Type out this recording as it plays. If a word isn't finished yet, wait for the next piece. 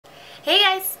Hey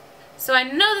guys! So I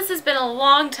know this has been a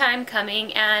long time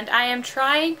coming and I am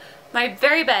trying my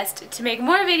very best to make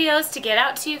more videos to get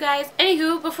out to you guys.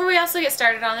 Anywho, before we also get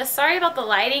started on this, sorry about the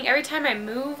lighting. Every time I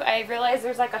move I realize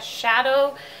there's like a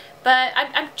shadow, but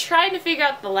I'm trying to figure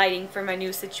out the lighting for my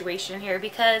new situation here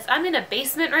because I'm in a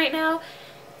basement right now.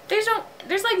 There's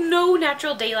like no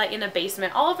natural daylight in a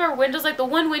basement. All of our windows, like the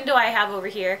one window I have over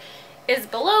here, is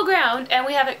below ground and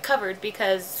we have it covered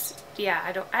because yeah,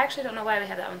 I actually don't know why we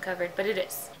have that one covered, but it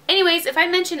is. Anyways, if I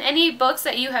mention any books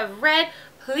that you have read,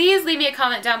 please leave me a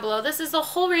comment down below. This is the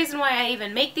whole reason why I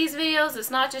even make these videos. It's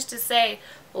not just to say,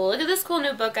 well, look at this cool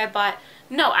new book I bought.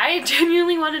 No, I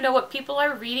genuinely want to know what people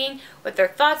are reading, what their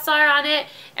thoughts are on it,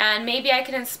 and maybe I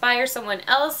can inspire someone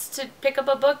else to pick up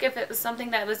a book if it was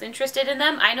something that was interested in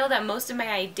them. I know that most of my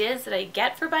ideas that I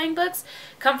get for buying books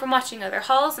come from watching other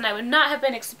hauls, and I would not have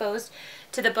been exposed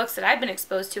to the books that I've been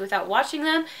exposed to without watching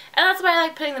them, and that's why I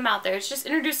like putting them out there. It's just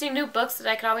introducing new books that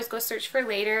I can always go search for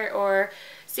later or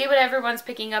see what everyone's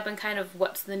picking up and kind of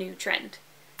what's the new trend.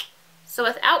 So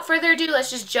without further ado, let's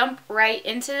just jump right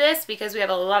into this because we have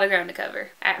a lot of ground to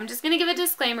cover. Alright, I'm just going to give a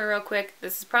disclaimer real quick.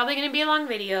 This is probably going to be a long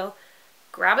video.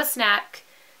 Grab a snack,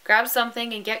 grab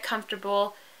something and get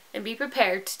comfortable and be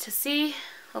prepared to see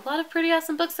a lot of pretty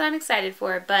awesome books that I'm excited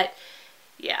for. But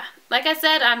yeah, like I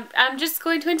said, I'm just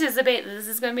going to anticipate that this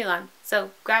is going to be long.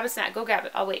 So grab a snack, go grab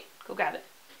it. I'll wait, go grab it.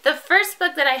 The first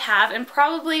book that I have, and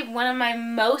probably one of my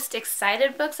most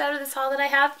excited books out of this haul that I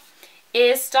have,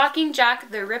 is Stalking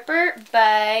Jack the Ripper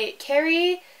by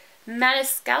Kerri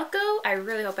Maniscalco. I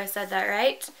really hope I said that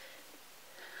right.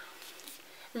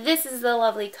 This is the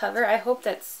lovely cover. I hope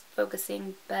that's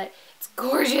focusing, but it's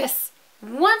gorgeous.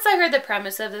 Once I heard the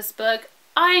premise of this book,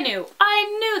 I knew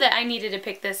that I needed to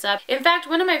pick this up. In fact,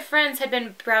 one of my friends had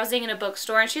been browsing in a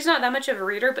bookstore, and she's not that much of a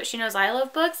reader, but she knows I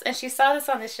love books, and she saw this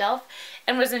on the shelf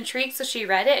and was intrigued, so she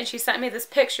read it, and she sent me this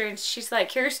picture, and she's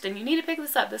like, Kirsten, you need to pick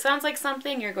this up. This sounds like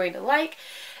something you're going to like.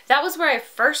 That was where I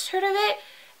first heard of it,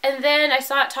 and then I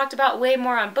saw it talked about way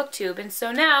more on BookTube, and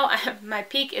so now my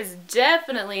peak is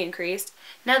definitely increased.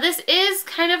 Now this is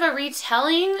kind of a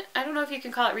retelling, I don't know if you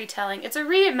can call it retelling, it's a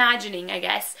reimagining, I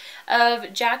guess,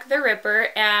 of Jack the Ripper,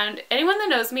 and anyone that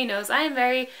knows me knows I am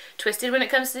very twisted when it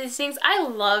comes to these things. I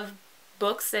love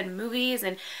books and movies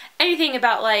and anything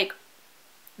about like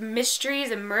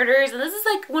mysteries and murders, and this is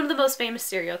like one of the most famous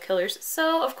serial killers,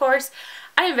 so of course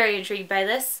I am very intrigued by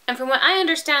this. And from what I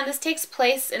understand, this takes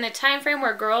place in a time frame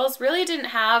where girls really didn't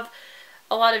have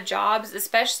a lot of jobs,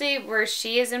 especially where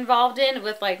she is involved in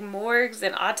with like morgues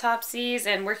and autopsies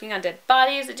and working on dead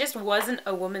bodies. It just wasn't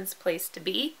a woman's place to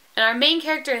be. And our main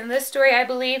character in this story, I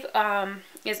believe,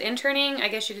 is interning, I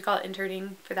guess you could call it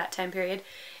interning for that time period,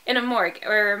 in a morgue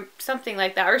or something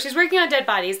like that. Or she's working on dead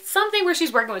bodies, something where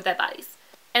she's working with dead bodies.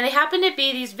 And they happen to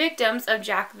be these victims of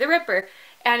Jack the Ripper.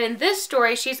 And in this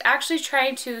story, she's actually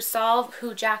trying to solve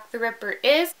who Jack the Ripper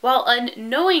is, while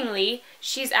unknowingly,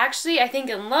 she's actually, I think,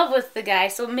 in love with the guy.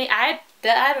 So I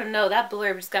don't know, that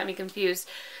blurb just got me confused.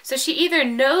 So she either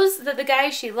knows that the guy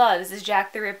she loves is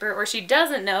Jack the Ripper, or she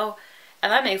doesn't know,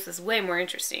 and that makes this way more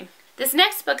interesting. This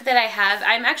next book that I have,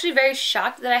 I'm actually very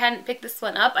shocked that I hadn't picked this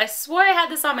one up. I swore I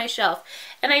had this on my shelf,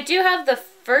 and I do have the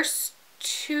first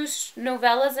two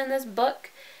novellas in this book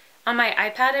on my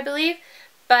iPad, I believe.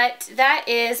 But that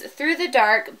is Through the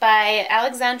Dark by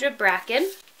Alexandra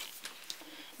Bracken.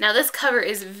 Now this cover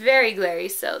is very glary,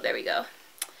 so there we go.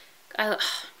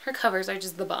 Her covers are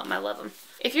just the bomb. I love them.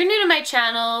 If you're new to my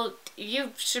channel, you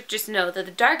should just know that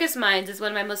The Darkest Minds is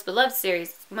one of my most beloved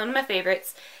series. It's one of my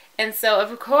favorites. And so,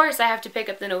 of course, I have to pick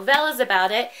up the novellas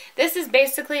about it. This is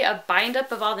basically a bind-up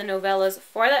of all the novellas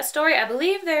for that story. I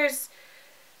believe there's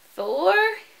 4?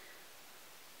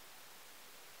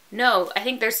 No, I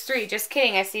think there's 3. Just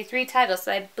kidding. I see 3 titles.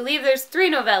 So I believe there's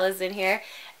 3 novellas in here.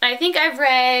 And I think I've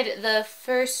read the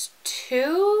first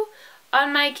 2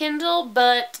 on my Kindle,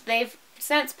 but they've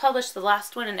since published the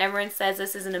last one, and everyone says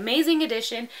this is an amazing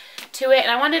addition to it.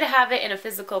 And I wanted to have it in a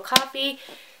physical copy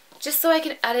just so I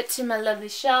can add it to my lovely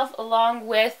shelf along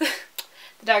with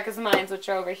The Darkest Minds, which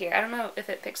are over here. I don't know if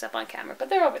it picks up on camera, but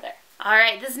they're over there.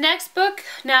 Alright, this next book,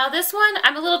 now this one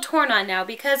I'm a little torn on now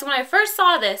because when I first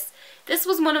saw this, this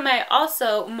was one of my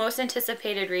also most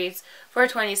anticipated reads for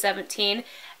 2017,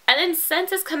 and then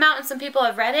since it's come out and some people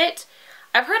have read it,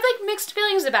 I've heard like mixed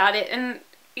feelings about it, and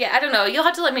yeah, I don't know, you'll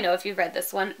have to let me know if you've read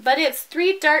this one, but it's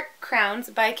Three Dark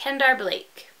Crowns by Kendare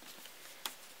Blake.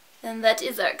 And that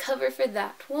is our cover for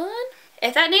that one.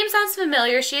 If that name sounds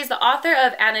familiar, she is the author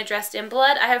of Anna Dressed in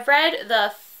Blood. I have read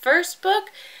the first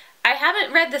book. I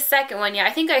haven't read the second one yet.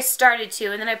 I think I started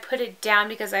to, and then I put it down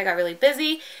because I got really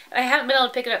busy. I haven't been able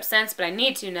to pick it up since, but I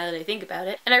need to now that I think about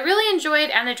it. And I really enjoyed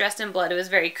Anna Dressed in Blood. It was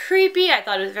very creepy. I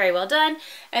thought it was very well done.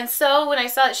 And so when I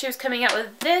saw that she was coming out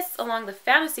with this along the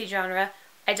fantasy genre,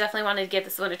 I definitely wanted to give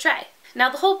this one a try. Now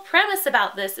the whole premise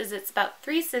about this is it's about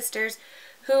 3 sisters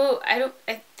who, I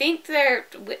think they're,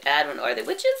 I don't know, are they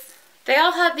witches? They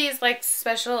all have these like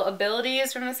special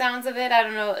abilities from the sounds of it. I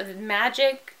don't know,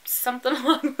 magic, something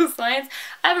along those lines.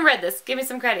 I haven't read this. Give me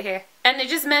some credit here. And it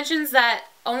just mentions that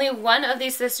only one of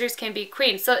these sisters can be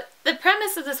queen. So the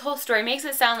premise of this whole story makes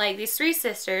it sound like these 3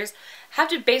 sisters have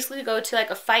to basically go to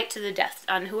like a fight to the death,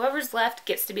 and whoever's left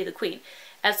gets to be the queen.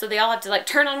 And so they all have to like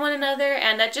turn on one another,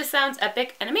 and that just sounds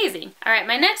epic and amazing. Alright,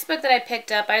 my next book that I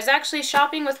picked up, I was actually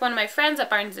shopping with one of my friends at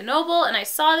Barnes & Noble, and I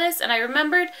saw this, and I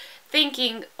remembered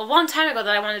thinking a long time ago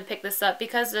that I wanted to pick this up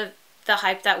because of the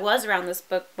hype that was around this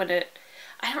book when it,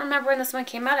 I don't remember when this one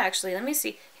came out actually, let me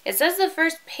see. It says the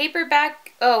first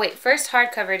paperback, first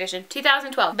hardcover edition,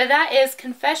 2012. But that is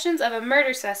Confessions of a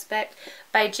Murder Suspect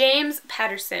by James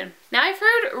Patterson. Now I've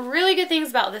heard really good things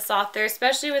about this author,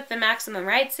 especially with the Maximum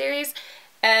Ride series.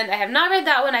 And I have not read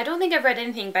that one. I don't think I've read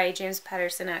anything by James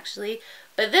Patterson actually.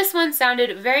 But this one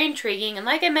sounded very intriguing, and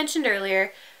like I mentioned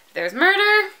earlier, if there's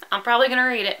murder, I'm probably going to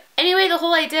read it. Anyway, the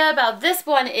whole idea about this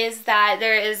one is that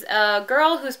there is a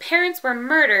girl whose parents were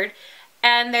murdered,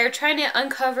 and they're trying to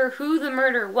uncover who the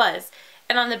murderer was.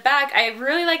 And on the back, I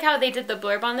really like how they did the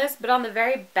blurb on this, but on the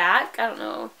very back, I don't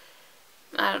know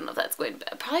if that's going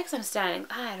to, probably because I'm standing,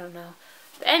 I don't know.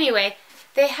 But anyway,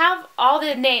 they have all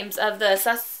the names of the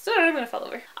I'm going to fall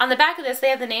over. On the back of this, they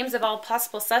have the names of all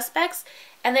possible suspects,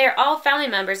 and they are all family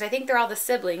members. I think they're all the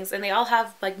siblings, and they all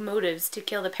have like motives to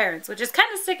kill the parents, which is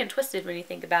kind of sick and twisted when you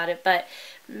think about it, but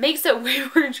makes it way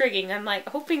more intriguing. I'm like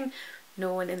hoping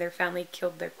no one in their family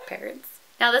killed their parents.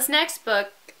 Now this next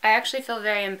book, I actually feel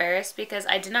very embarrassed because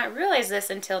I did not realize this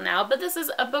until now, but this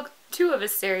is a book 2 of a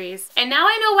series. And now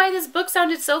I know why this book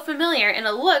sounded so familiar, and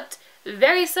it looked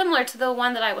very similar to the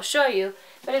one that I will show you,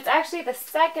 but it's actually the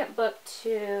second book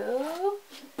to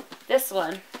this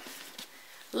one.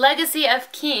 Legacy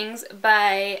of Kings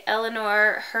by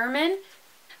Eleanor Herman.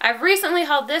 I've recently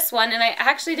hauled this one, and I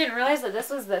actually didn't realize that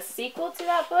this was the sequel to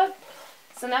that book.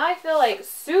 So now I feel like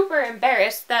super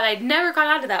embarrassed that I'd never got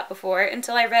onto that before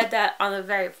until I read that on the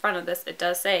very front of this. It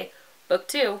does say book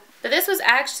 2. But this was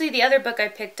actually the other book I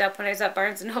picked up when I was at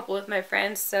Barnes & Noble with my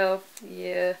friends, so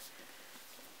yeah.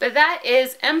 But that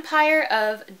is Empire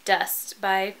of Dust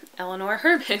by Eleanor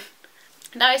Herman.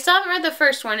 Now I still haven't read the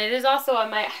first one. It is also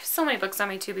on my, I have so many books on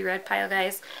my to be read pile,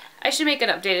 guys. I should make an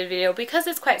updated video because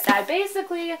it's quite sad.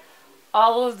 Basically,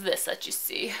 all of this that you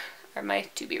see are my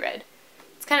to be read.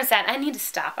 It's kind of sad. I need to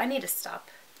stop. I need to stop.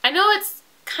 I know it's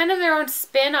kind of their own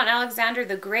spin on Alexander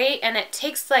the Great, and it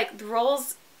takes like the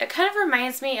roles. It kind of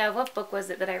reminds me of, what book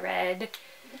was it that I read?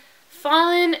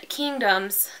 Fallen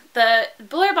Kingdoms. The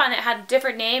blurb on it had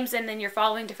different names, and then you're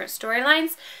following different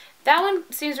storylines. That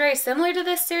one seems very similar to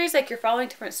this series, like you're following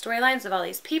different storylines of all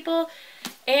these people.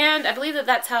 And I believe that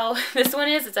that's how this one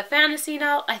is. It's a fantasy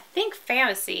novel. I think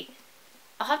fantasy.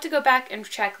 I'll have to go back and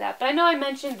check that. But I know I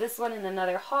mentioned this one in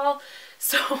another haul.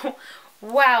 So,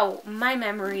 wow, my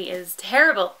memory is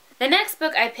terrible. The next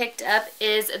book I picked up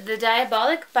is The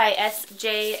Diabolic by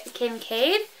S.J.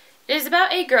 Kincaid. It is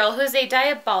about a girl who is a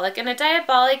diabolic, and a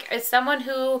diabolic is someone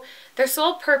who their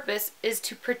sole purpose is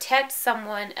to protect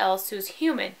someone else who's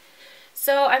human.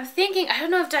 So I'm thinking, I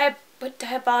don't know if what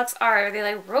diabolics are. Are they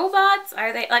like robots?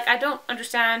 Are they like, I don't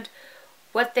understand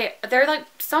what they're like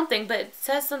something, but it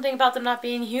says something about them not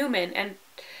being human. And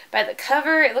by the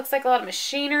cover, it looks like a lot of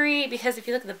machinery, because if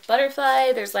you look at the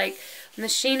butterfly, there's like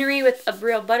machinery with a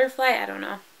real butterfly. I don't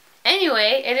know.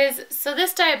 Anyway, it is, so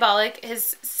this diabolic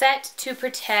is set to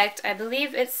protect, I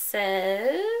believe it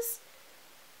says,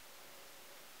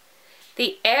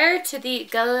 the heir to the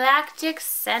Galactic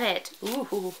Senate.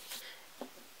 Ooh.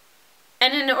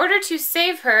 And in order to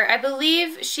save her, I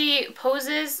believe she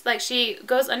poses, like she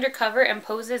goes undercover and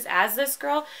poses as this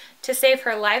girl to save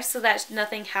her life so that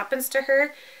nothing happens to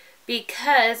her,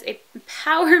 because a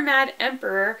power-mad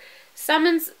emperor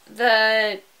summons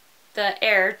the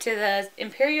heir to the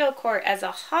imperial court as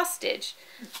a hostage.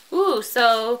 Ooh,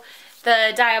 so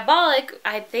the diabolic,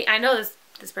 I know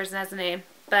this person has a name,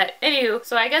 but anywho,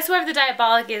 so I guess whoever the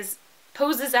diabolic is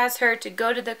poses as her to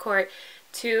go to the court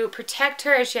to protect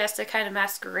her, and she has to kind of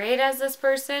masquerade as this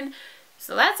person.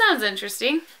 So that sounds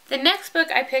interesting. The next book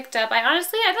I picked up, I don't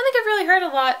think I've really heard a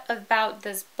lot about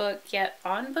this book yet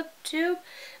on BookTube,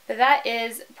 but that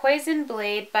is Poison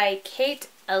Blade by Kate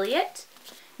Elliott.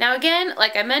 Now again,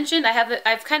 like I mentioned,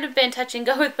 I've kind of been touch and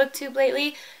go with BookTube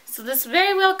lately, so this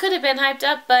very well could have been hyped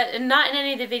up, but not in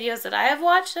any of the videos that I have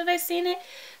watched have I seen it.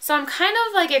 So I'm kind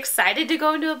of like excited to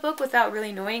go into a book without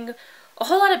really knowing a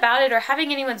whole lot about it or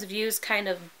having anyone's views kind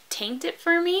of taint it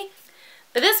for me.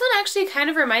 But this one actually kind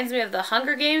of reminds me of the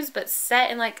Hunger Games, but set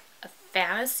in like a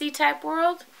fantasy type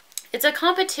world. It's a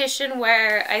competition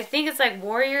where I think it's like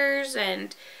warriors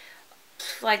and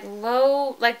like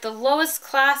the lowest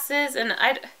classes, and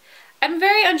I'm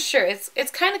very unsure.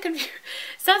 It's kind of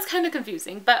sounds kind of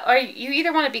confusing, but you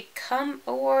either want to become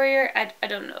a warrior, I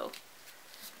don't know.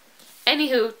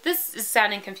 Anywho, this is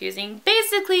sounding confusing.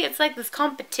 Basically, it's like this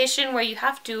competition where you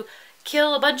have to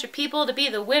kill a bunch of people to be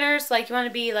the winners. Like you want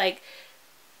to be like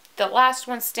the last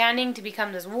one standing to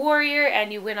become this warrior,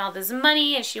 and you win all this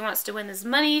money, and she wants to win this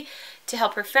money to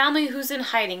help her family who's in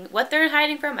hiding. What they're in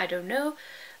hiding from, I don't know.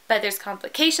 But there's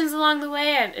complications along the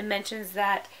way, and it mentions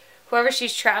that whoever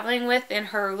she's traveling with in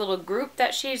her little group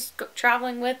that she's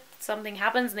traveling with, something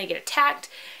happens and they get attacked.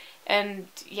 And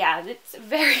yeah, it's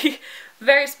very,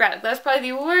 very sporadic. That's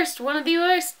probably the worst, one of the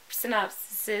worst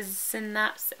synopsis.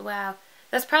 Wow.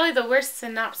 That's probably the worst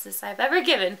synopsis I've ever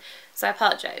given, so I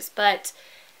apologize. But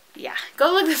yeah,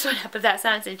 go look this one up if that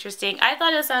sounds interesting. I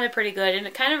thought it sounded pretty good, and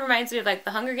it kind of reminds me of like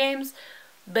the Hunger Games,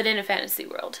 but in a fantasy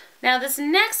world. Now this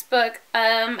next book,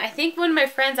 I think one of my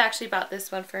friends actually bought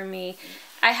this one for me.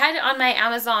 I had it on my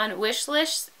Amazon wish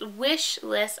list.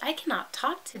 I cannot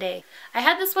talk today. I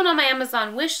had this one on my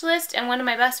Amazon wish list, and one of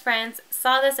my best friends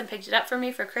saw this and picked it up for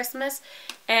me for Christmas,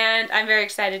 and I'm very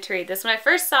excited to read this. When I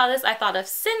first saw this, I thought of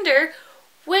Cinder,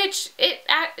 which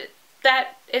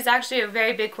that is actually a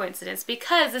very big coincidence,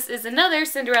 because this is another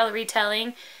Cinderella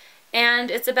retelling.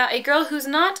 And it's about a girl who's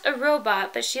not a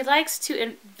robot, but she likes to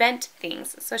invent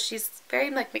things. So she's very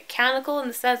like mechanical in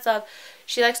the sense of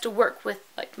she likes to work with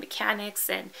like mechanics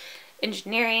and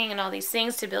engineering and all these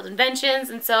things to build inventions.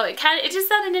 And so it just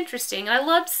sounded interesting. And I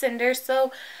loved Cinder,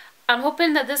 so I'm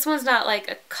hoping that this one's not like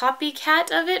a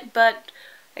copycat of it, but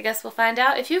I guess we'll find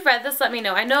out. If you've read this, let me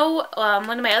know. I know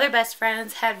one of my other best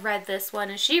friends had read this one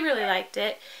and she really liked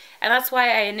it, and that's why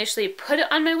I initially put it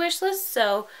on my wish list.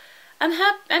 So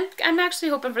I'm actually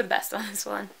hoping for the best on this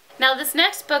one. Now this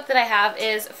next book that I have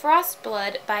is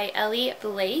Frostblood by Ellie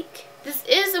Blake. This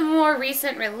is a more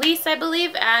recent release, I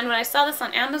believe, and when I saw this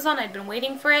on Amazon, I'd been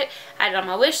waiting for it. I had it on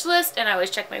my wish list, and I always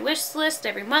check my wish list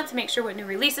every month to make sure what new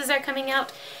releases are coming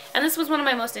out. And this was one of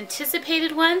my most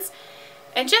anticipated ones.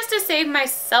 And just to save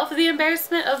myself the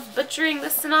embarrassment of butchering the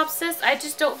synopsis, I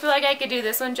just don't feel like I could do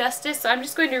this one justice, so I'm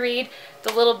just going to read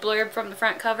the little blurb from the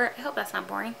front cover. I hope that's not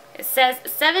boring. It says,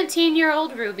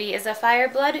 17-year-old Ruby is a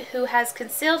fireblood who has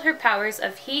concealed her powers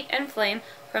of heat and flame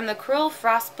from the cruel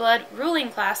Frostblood ruling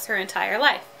class her entire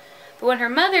life. But when her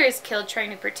mother is killed trying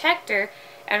to protect her,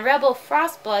 and rebel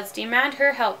Frostbloods demand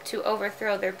her help to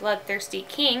overthrow their bloodthirsty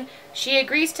king, she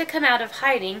agrees to come out of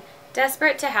hiding,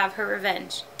 desperate to have her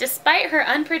revenge. Despite her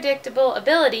unpredictable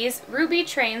abilities, Ruby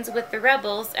trains with the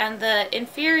rebels and the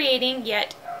infuriating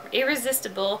yet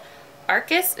irresistible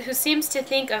Arcus, who seems to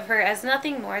think of her as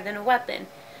nothing more than a weapon.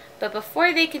 But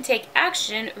before they can take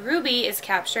action, Ruby is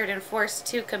captured and forced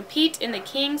to compete in the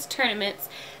King's tournaments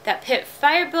that pit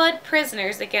Fireblood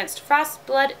prisoners against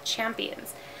Frostblood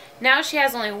champions. Now she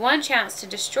has only one chance to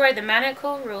destroy the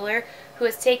maniacal ruler who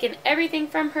has taken everything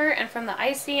from her and from the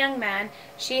icy young man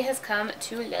she has come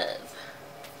to love.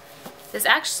 This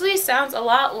actually sounds a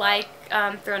lot like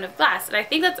Throne of Glass, and I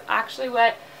think that's actually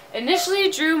what initially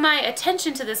drew my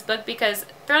attention to this book, because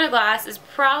Throne of Glass is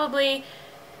probably,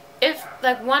 if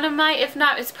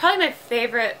not, it's probably my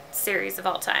favorite series of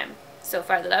all time so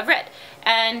far that I've read.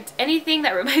 And anything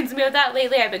that reminds me of that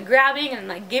lately, I've been grabbing and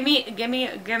like,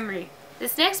 gimme.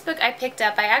 This next book I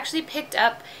actually picked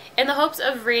up in the hopes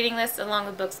of reading this along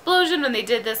with Booksplosion when they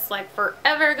did this like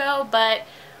forever ago, but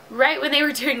right when they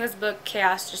were doing this book,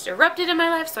 chaos just erupted in my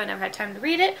life, so I never had time to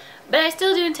read it. But I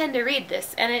still do intend to read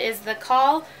this, and it is The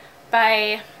Call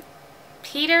by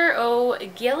Peter O.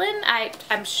 Gillen.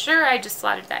 I'm sure I just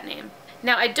slaughtered that name.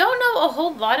 Now, I don't know a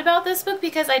whole lot about this book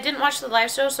because I didn't watch the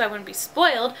live show, so I wouldn't be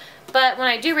spoiled, but when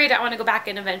I do read it, I want to go back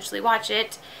and eventually watch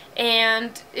it.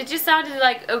 And it just sounded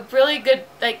like a really good,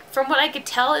 like, from what I could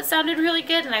tell, it sounded really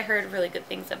good, and I heard really good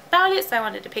things about it, so I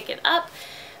wanted to pick it up.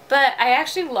 But I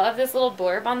actually love this little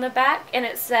blurb on the back, and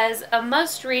it says, a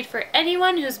must-read for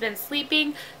anyone who's been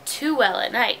sleeping too well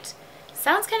at night.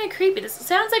 Sounds kind of creepy. This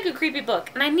sounds like a creepy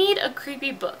book, and I need a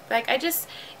creepy book. Like,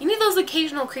 you need those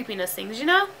occasional creepiness things, you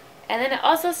know? And then it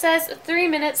also says, 3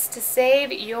 minutes to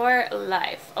save your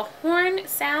life. A horn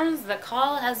sounds, the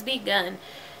call has begun.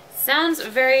 Sounds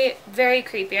very, very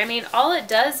creepy. I mean, all it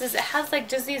does is it has like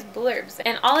just these blurbs.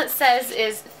 And all it says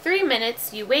is, 3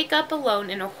 minutes, you wake up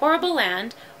alone in a horrible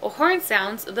land. A horn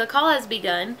sounds, the call has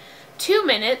begun. 2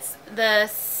 minutes, the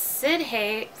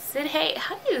Sidhe,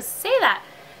 how do you say that?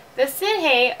 The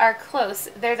Sidhe are close.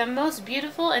 They're the most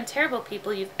beautiful and terrible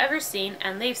people you've ever seen,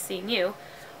 and they've seen you.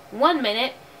 1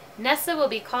 minute, Nessa will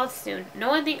be called soon. No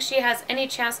one thinks she has any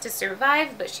chance to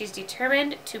survive, but she's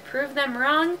determined to prove them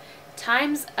wrong.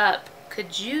 Time's up.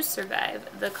 Could you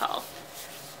survive the call?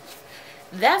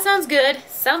 That sounds good.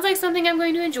 Sounds like something I'm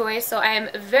going to enjoy, so I am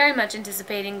very much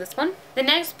anticipating this one. The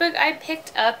next book I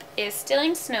picked up is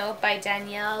Stilling Snow by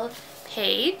Danielle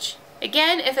Page.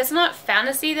 Again, if it's not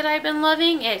fantasy that I've been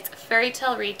loving, it's fairy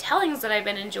tale retellings that I've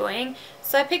been enjoying.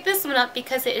 So I picked this one up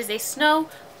because it is a Snow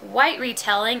White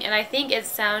retelling, and I think it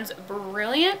sounds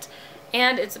brilliant.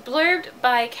 And it's blurbed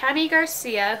by Cami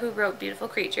Garcia, who wrote Beautiful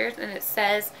Creatures, and it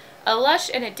says, a lush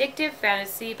and addictive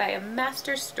fantasy by a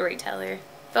master storyteller.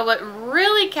 But what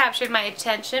really captured my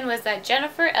attention was that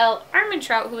Jennifer L.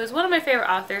 Armentrout, who is one of my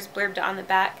favorite authors, blurbed on the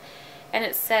back. And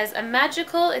it says, a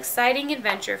magical, exciting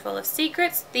adventure full of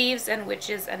secrets, thieves, and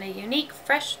witches, and a unique,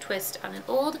 fresh twist on an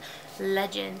old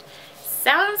legend.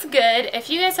 Sounds good. If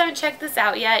you guys haven't checked this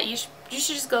out yet, you should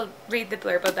just go read the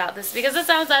blurb about this, because it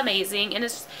sounds amazing. And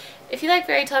it's, if you like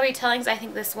fairy tale retellings, I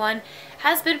think this one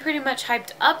has been pretty much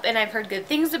hyped up, and I've heard good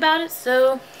things about it,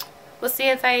 so we'll see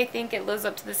if I think it lives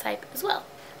up to this hype as well.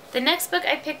 The next book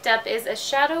I picked up is A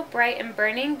Shadow Bright and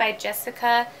Burning by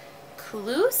Jessica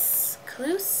Cluse?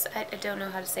 I don't know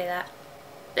how to say that.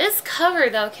 This cover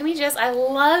though, I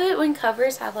love it when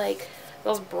covers have like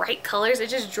those bright colors. It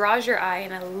just draws your eye,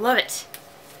 and I love it.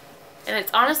 And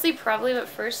it's honestly probably what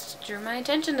first drew my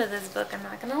attention to this book, I'm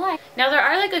not gonna lie. Now there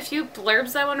are like a few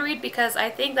blurbs I want to read because I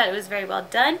think that it was very well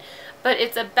done, but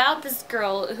it's about this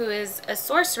girl who is a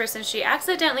sorceress, and she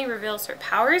accidentally reveals her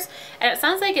powers. And it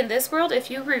sounds like in this world, if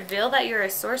you reveal that you're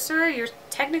a sorcerer, you're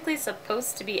technically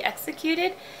supposed to be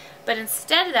executed. But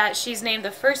instead of that, she's named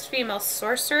the first female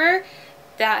sorcerer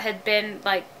that had been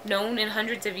like known in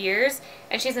hundreds of years,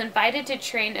 and she's invited to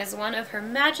train as one of Her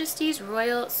Majesty's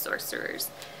royal sorcerers.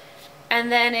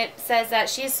 And then it says that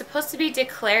she's supposed to be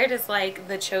declared as like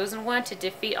the chosen one to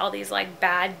defeat all these like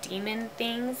bad demon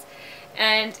things.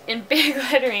 And in big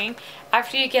lettering,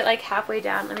 after you get like halfway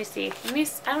down, let me see.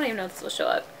 I don't even know if this will show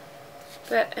up,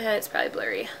 but it's probably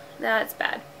blurry. That's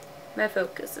bad. My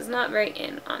focus is not very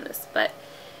in on this, but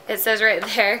it says right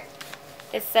there,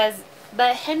 it says,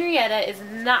 but Henrietta is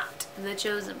not the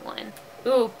chosen one.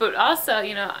 Ooh, but also,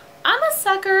 you know, I'm a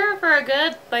sucker for a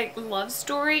good, like, love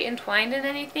story entwined in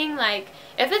anything. Like,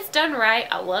 if it's done right,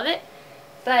 I love it.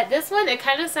 But this one, it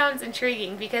kind of sounds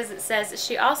intriguing because it says,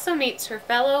 she also meets her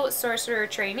fellow sorcerer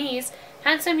trainees,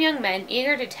 handsome young men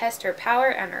eager to test her power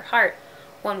and her heart.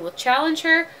 One will challenge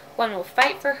her, one will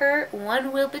fight for her,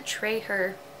 one will betray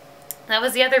her. That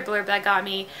was the other blurb that got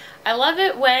me. I love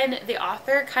it when the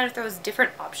author kind of throws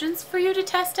different options for you to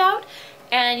test out,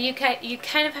 and you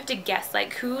kind of have to guess,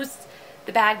 like, who's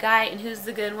the bad guy and who's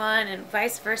the good one, and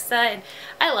vice versa. And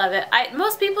I love it.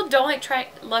 Most people don't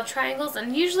like love triangles,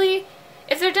 and usually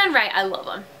if they're done right, I love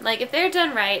them. Like, if they're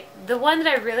done right, the one that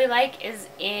I really like is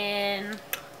in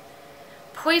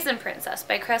Poison Princess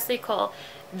by Kresley Cole.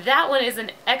 That one is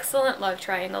an excellent love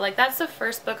triangle. Like, that's the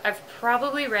first book I've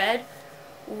probably read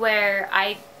where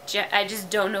I just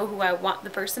don't know who I want the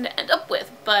person to end up with.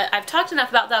 But I've talked enough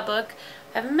about that book.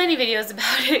 I have many videos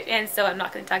about it, and so I'm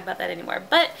not going to talk about that anymore.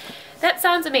 But that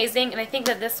sounds amazing, and I think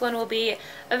that this one will be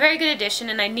a very good addition,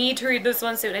 and I need to read this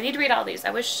one soon. I need to read all these. I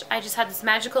wish I just had this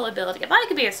magical ability. If I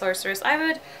could be a sorceress, I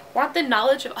would want the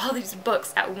knowledge of all these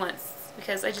books at once,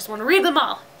 because I just want to read them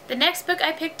all. The next book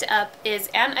I picked up is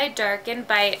And I Darken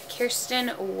by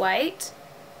Kiersten White.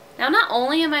 Now, not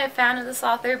only am I a fan of this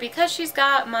author because she's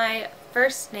got my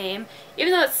first name,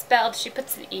 even though it's spelled, she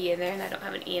puts an E in there, and I don't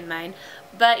have an E in mine,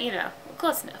 but, you know,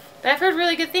 close enough. But I've heard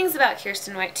really good things about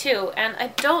Kiersten White too, and I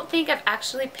don't think I've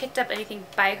actually picked up anything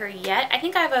by her yet. I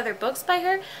think I have other books by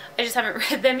her, I just haven't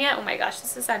read them yet. Oh my gosh,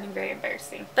 this is sounding very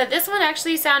embarrassing. But this one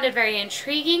actually sounded very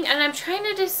intriguing, and I'm trying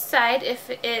to decide if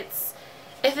it's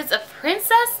a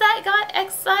princess that got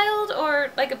exiled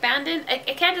or like abandoned. I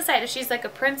can't decide if she's like a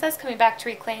princess coming back to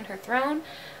reclaim her throne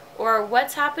or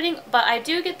what's happening, but I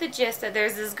do get the gist that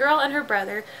there's this girl and her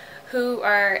brother who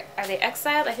are they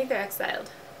exiled? I think they're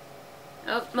exiled.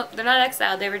 Oh, no, they're not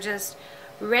exiled. They were just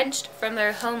wrenched from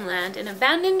their homeland and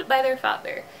abandoned by their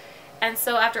father. And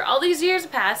so after all these years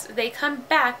pass, they come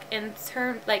back in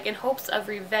hopes of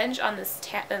revenge on this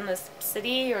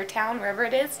city or town, wherever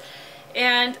it is.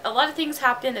 and a lot of things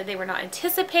happen that they were not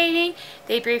anticipating.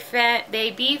 They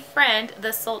befriend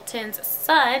the Sultan's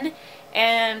son,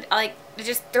 and like it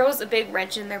just throws a big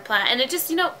wrench in their plan. And it just,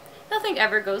 you know, nothing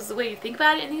ever goes the way you think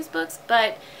about it in these books,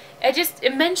 but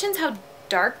it mentions how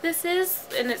dark this is,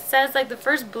 and it says, like, the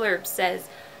first blurb says,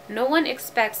 "No one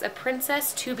expects a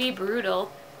princess to be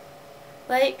brutal."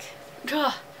 Like,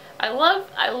 ugh. I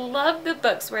love the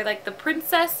books where, like, the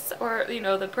princess, or, you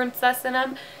know, the princess in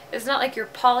them is not like your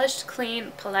polished,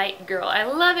 clean, polite girl. I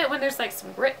love it when there's, like,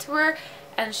 some grit to her,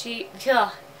 and she,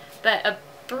 ugh. But a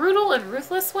brutal and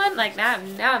ruthless one, like, now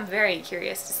I'm very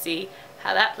curious to see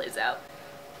how that plays out.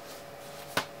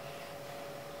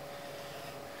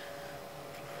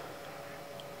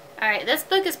 Alright, this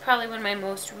book is probably one of my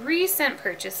most recent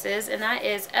purchases, and that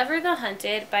is Ever the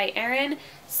Hunted by Erin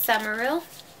Summeril.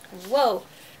 Whoa.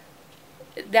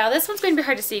 Now this one's going to be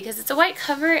hard to see because it's a white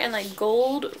cover and like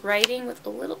gold writing with a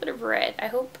little bit of red. I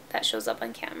hope that shows up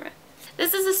on camera.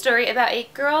 This is a story about a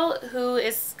girl who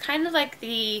is kind of like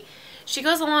she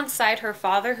goes alongside her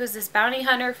father, who's this bounty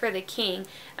hunter for the king,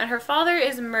 and her father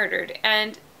is murdered,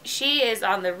 and she is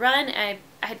on the run, and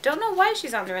I don't know why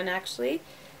she's on the run actually.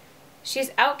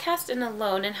 She's outcast and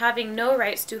alone and having no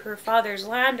rights to her father's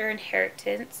land or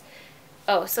inheritance.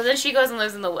 Oh, so then she goes and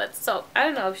lives in the woods. So, I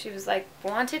don't know if she was, like,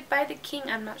 wanted by the king.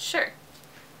 I'm not sure.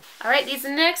 Alright, these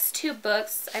next two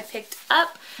books I picked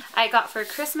up, I got for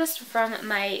Christmas from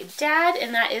my dad,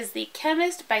 and that is The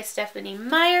Chemist by Stephenie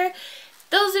Meyer.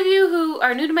 Those of you who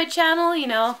are new to my channel, you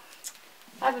know,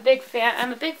 I'm a big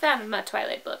fan of my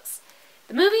Twilight books.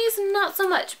 The movies, not so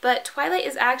much, but Twilight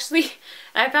is actually,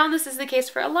 and I found this is the case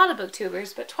for a lot of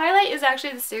booktubers, but Twilight is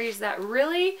actually the series that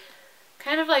really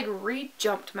kind of like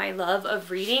re-jumped my love of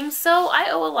reading, so I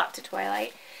owe a lot to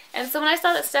Twilight. And so when I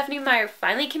saw that Stephenie Meyer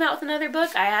finally came out with another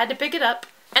book, I had to pick it up.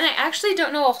 And I actually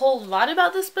don't know a whole lot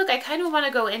about this book. I kind of want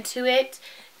to go into it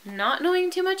not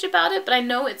knowing too much about it, but I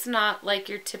know it's not like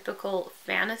your typical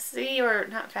fantasy, or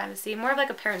not fantasy, more of like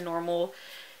a paranormal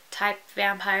type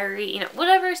vampire-y, you know,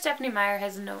 whatever Stephenie Meyer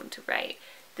has known to write.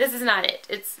 This is not it.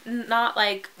 It's not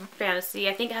like fantasy.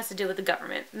 I think it has to do with the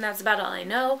government, and that's about all I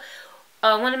know.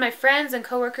 One of my friends and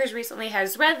coworkers recently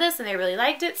has read this and they really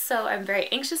liked it, so I'm very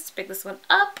anxious to pick this one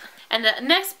up. And the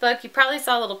next book, you probably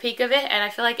saw a little peek of it, and I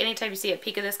feel like anytime you see a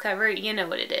peek of this cover, you know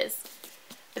what it is.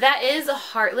 But that is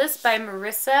Heartless by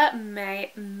Marissa Meyer.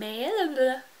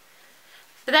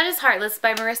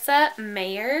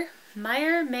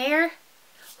 Mayer.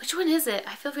 Which one is it?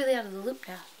 I feel really out of the loop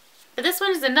now. But this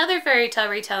one is another fairy tale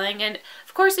retelling, and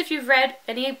of course if you've read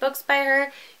any books by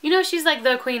her, you know she's like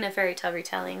the queen of fairy tale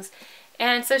retellings.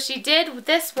 And so she did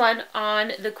this one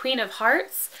on the Queen of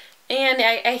Hearts, and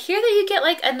I hear that you get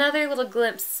like another little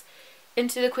glimpse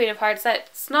into the Queen of Hearts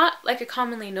that's not like a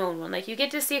commonly known one. Like you get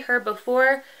to see her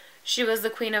before she was the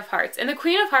Queen of Hearts. And the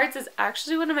Queen of Hearts is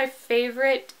actually one of my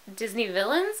favorite Disney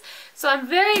villains, so I'm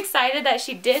very excited that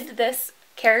she did this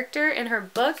character in her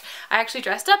book. I actually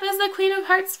dressed up as the Queen of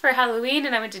Hearts for Halloween,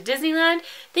 and I went to Disneyland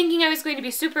thinking I was going to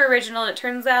be super original, and it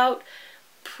turns out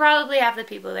probably half the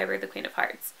people there were the Queen of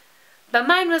Hearts. But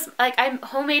mine was, like, I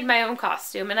homemade my own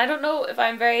costume, and I don't know if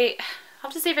I'll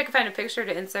have to see if I can find a picture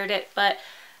to insert it, but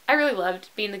I really loved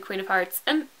being the Queen of Hearts.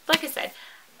 And like I said,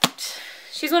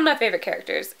 she's one of my favorite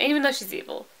characters, even though she's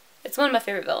evil. It's one of my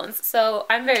favorite villains, so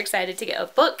I'm very excited to get a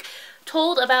book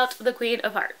told about the Queen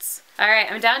of Hearts. Alright,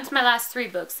 I'm down to my last three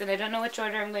books, and I don't know which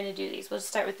order I'm going to do these. We'll just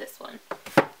start with this one.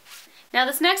 Now,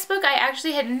 this next book I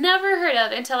actually had never heard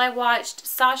of until I watched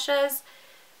Sasha's,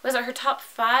 was it her top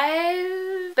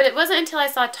 5? But it wasn't until I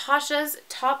saw Tasha's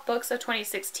top books of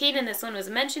 2016, and this one was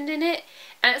mentioned in it,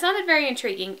 and it sounded very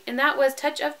intriguing, and that was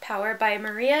Touch of Power by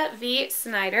Maria V.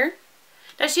 Snyder.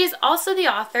 Now, she is also the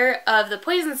author of the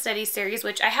Poison Study series,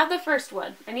 which I have the first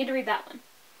one. I need to read that one.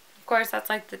 Of course, that's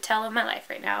like the tell of my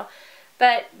life right now.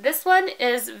 But this one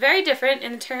is very different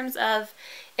in terms of,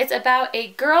 it's about a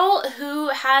girl who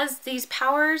has these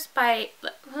powers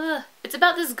it's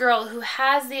about this girl who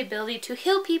has the ability to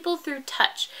heal people through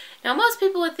touch. Now, most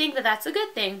people would think that that's a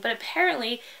good thing, but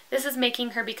apparently this is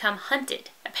making her become hunted.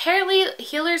 Apparently,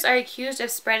 healers are accused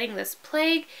of spreading this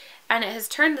plague, and it has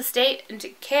turned the state into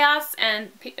chaos,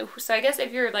 and so I guess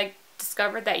if you're like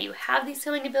discovered that you have these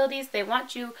healing abilities, they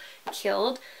want you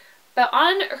killed. But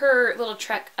on her little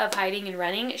trek of hiding and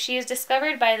running, she is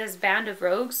discovered by this band of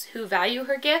rogues who value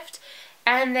her gift,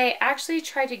 and they actually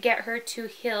try to get her to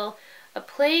heal a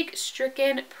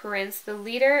plague-stricken prince, the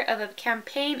leader of a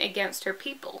campaign against her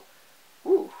people.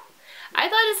 Ooh. I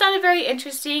thought it sounded very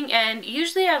interesting, and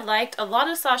usually I've liked a lot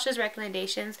of Sasha's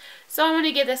recommendations, so I want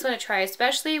to give this one a try,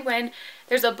 especially when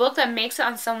there's a book that makes it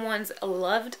on someone's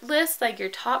loved list, like your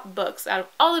top books. Out of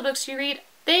all the books you read,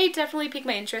 they definitely piqued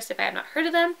my interest if I had not heard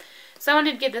of them. So I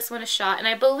wanted to give this one a shot. And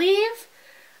I believe,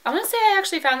 I want to say I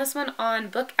actually found this one on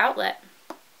Book Outlet.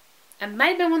 It might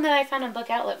have been one that I found on Book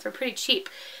Outlet for pretty cheap.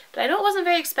 But I know it wasn't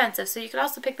very expensive, so you could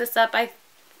also pick this up. I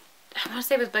want to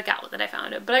say it was Book Outlet that I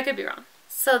found it, but I could be wrong.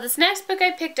 So this next book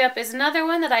I picked up is another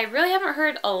one that I really haven't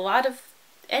heard a lot of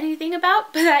anything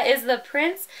about, but that is The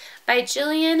Prince by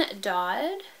Gillian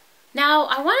Dodd. Now,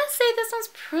 I want to say this one's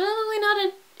probably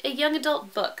not a young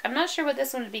adult book. I'm not sure what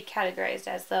this one would be categorized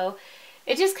as, though.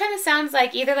 It just kind of sounds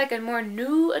like either like a more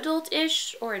new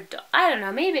adult-ish or adult. I don't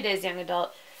know, maybe it is young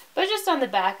adult. But just on the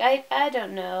back, I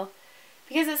don't know.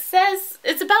 Because it says,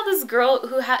 it's about this girl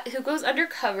who goes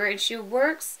undercover and she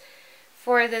works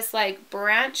for this like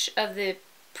branch of the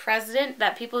president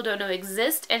that people don't know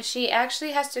exist, and she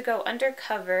actually has to go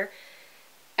undercover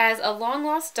as a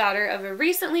long-lost daughter of a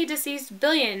recently deceased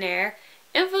billionaire,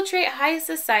 infiltrate high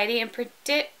society and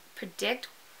protect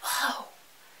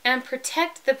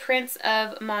the Prince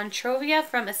of Montrovia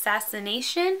from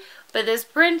assassination. But this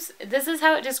prince, this is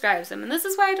how it describes him, and this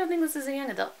is why I don't think this is a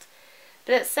young adult.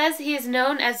 But it says he is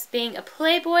known as being a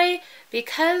playboy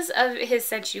because of his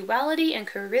sensuality and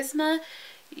charisma.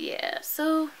 Yeah,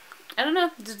 so I don't know.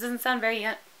 It just doesn't sound very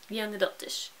young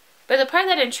adultish. But the part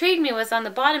that intrigued me was on the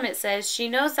bottom. It says she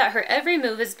knows that her every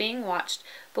move is being watched,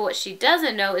 but what she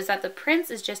doesn't know is that the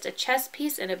prince is just a chess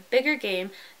piece in a bigger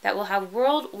game that will have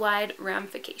worldwide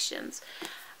ramifications.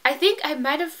 I think I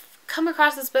might have come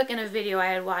across this book in a video I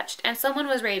had watched, and someone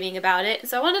was raving about it,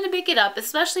 so I wanted to pick it up,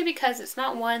 especially because it's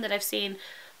not one that I've seen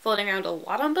floating around a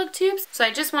lot on booktubes. So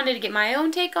I just wanted to get my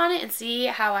own take on it and see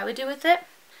how I would do with it.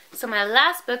 So my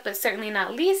last book, but certainly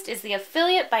not least, is The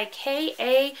Affiliate by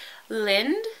K.A.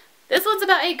 Lind. This one's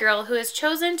about a girl who is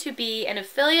chosen to be an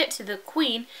affiliate to the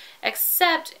Queen,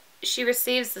 except she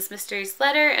receives this mysterious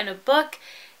letter and a book,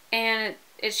 and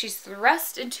she's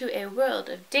thrust into a world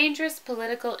of dangerous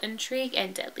political intrigue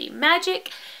and deadly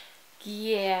magic.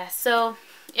 Yeah, so,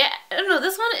 yeah, I don't know,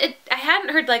 this one, I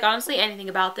hadn't heard, like, honestly anything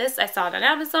about this. I saw it on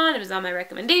Amazon, it was on my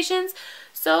recommendations,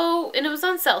 so, and it was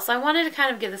on sale, so I wanted to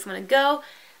kind of give this one a go.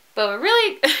 But what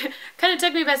really kind of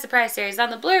took me by surprise here is on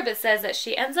the blurb it says that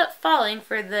she ends up falling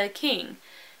for the king.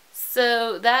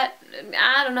 So that,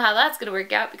 I don't know how that's going to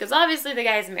work out because obviously the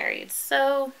guy's married.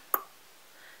 So,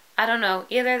 I don't know.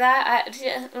 Either that,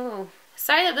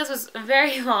 Sorry that this was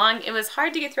very long. It was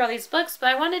hard to get through all these books, but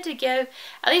I wanted to give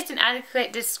at least an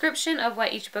adequate description of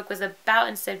what each book was about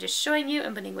instead of just showing you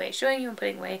and putting away, showing you and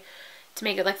putting away to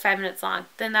make it like 5 minutes long.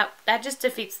 Then that just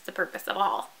defeats the purpose of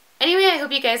all. Anyway, I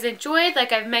hope you guys enjoyed.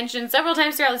 Like I've mentioned several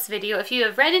times throughout this video, if you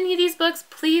have read any of these books,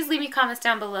 please leave me comments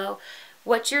down below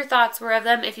what your thoughts were of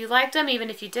them, if you liked them, even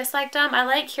if you disliked them. I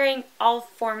like hearing all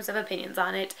forms of opinions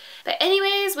on it. But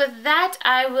anyways, with that,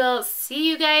 I will see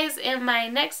you guys in my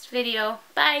next video.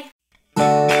 Bye!